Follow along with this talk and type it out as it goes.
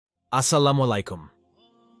Assalamu alaikum.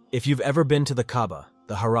 If you've ever been to the Kaaba,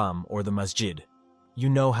 the Haram, or the Masjid, you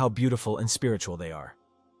know how beautiful and spiritual they are.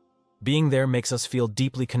 Being there makes us feel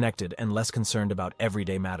deeply connected and less concerned about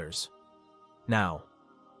everyday matters. Now,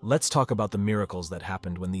 let's talk about the miracles that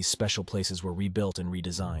happened when these special places were rebuilt and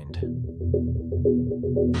redesigned.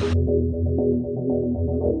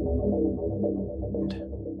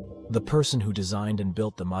 The person who designed and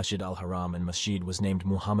built the Masjid al-Haram and Masjid was named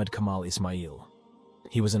Muhammad Kamal Ismail.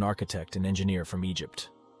 He was an architect and engineer from Egypt.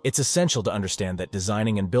 It's essential to understand that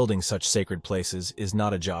designing and building such sacred places is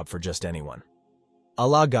not a job for just anyone.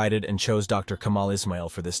 Allah guided and chose Dr. Kamal Ismail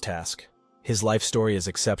for this task. His life story is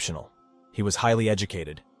exceptional. He was highly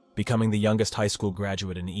educated, becoming the youngest high school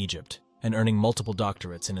graduate in Egypt, and earning multiple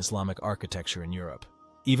doctorates in Islamic architecture in Europe.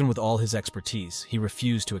 Even with all his expertise, he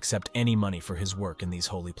refused to accept any money for his work in these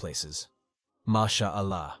holy places.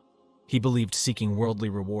 MashaAllah. He believed seeking worldly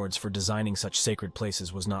rewards for designing such sacred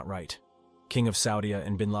places was not right. King of Saudi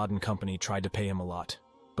and Bin Laden Company tried to pay him a lot,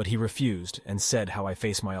 but he refused and said, "How I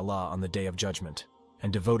face my Allah on the Day of Judgment,"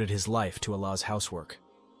 and devoted his life to Allah's housework.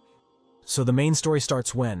 So the main story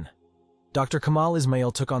starts when Dr. Kamal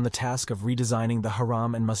Ismail took on the task of redesigning the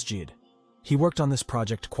Haram and Masjid. He worked on this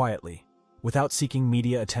project quietly, without seeking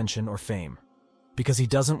media attention or fame, because he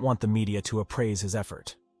doesn't want the media to appraise his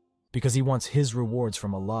effort, because he wants his rewards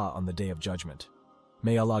from Allah on the Day of Judgment.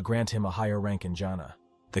 May Allah grant him a higher rank in Jannah.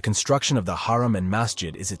 The construction of the Haram and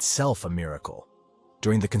Masjid is itself a miracle.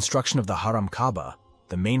 During the construction of the Haram Kaaba,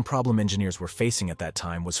 the main problem engineers were facing at that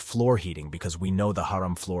time was floor heating, because we know the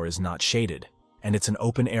Haram floor is not shaded, and it's an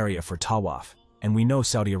open area for tawaf, and we know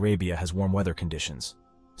Saudi Arabia has warm weather conditions.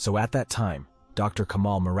 So at that time, Dr.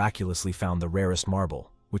 Kamal miraculously found the rarest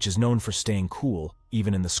marble, which is known for staying cool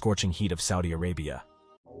even in the scorching heat of Saudi Arabia.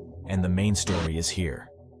 And the main story is here.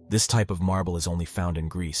 This type of marble is only found in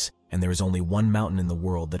Greece, and there is only one mountain in the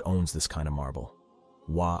world that owns this kind of marble.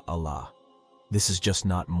 Wa Allah. This is just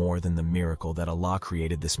not more than the miracle that Allah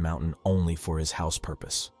created this mountain only for his house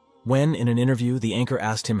purpose. When, in an interview, the anchor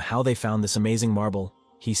asked him how they found this amazing marble,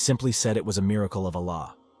 he simply said it was a miracle of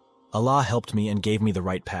Allah. Allah helped me and gave me the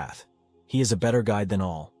right path. He is a better guide than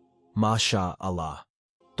all. MashaAllah.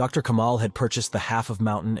 Dr. Kamal had purchased the half of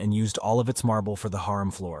mountain and used all of its marble for the Haram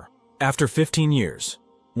floor. After 15 years,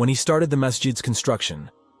 when he started the masjid's construction,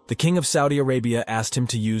 the King of Saudi Arabia asked him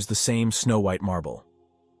to use the same snow-white marble.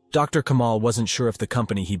 Dr. Kamal wasn't sure if the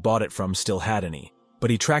company he bought it from still had any, but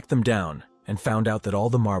he tracked them down and found out that all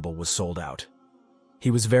the marble was sold out. He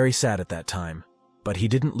was very sad at that time, but he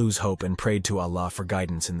didn't lose hope and prayed to Allah for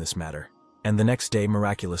guidance in this matter. And the next day,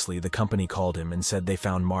 miraculously, the company called him and said they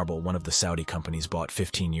found marble one of the Saudi companies bought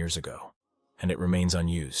 15 years ago, and it remains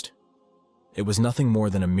unused. It was nothing more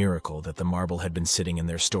than a miracle that the marble had been sitting in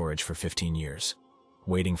their storage for 15 years,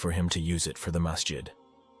 waiting for him to use it for the masjid.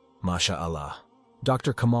 MashaAllah.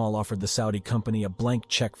 Dr. Kamal offered the Saudi company a blank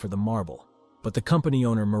check for the marble, but the company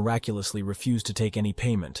owner miraculously refused to take any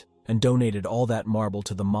payment and donated all that marble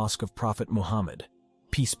to the mosque of Prophet Muhammad,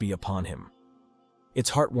 peace be upon him.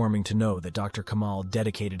 It's heartwarming to know that Dr. Kamal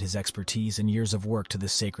dedicated his expertise and years of work to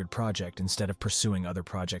this sacred project instead of pursuing other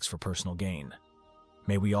projects for personal gain.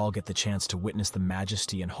 May we all get the chance to witness the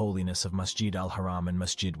majesty and holiness of Masjid al-Haram and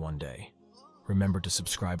Masjid one day. Remember to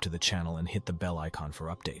subscribe to the channel and hit the bell icon for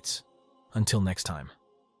updates. Until next time.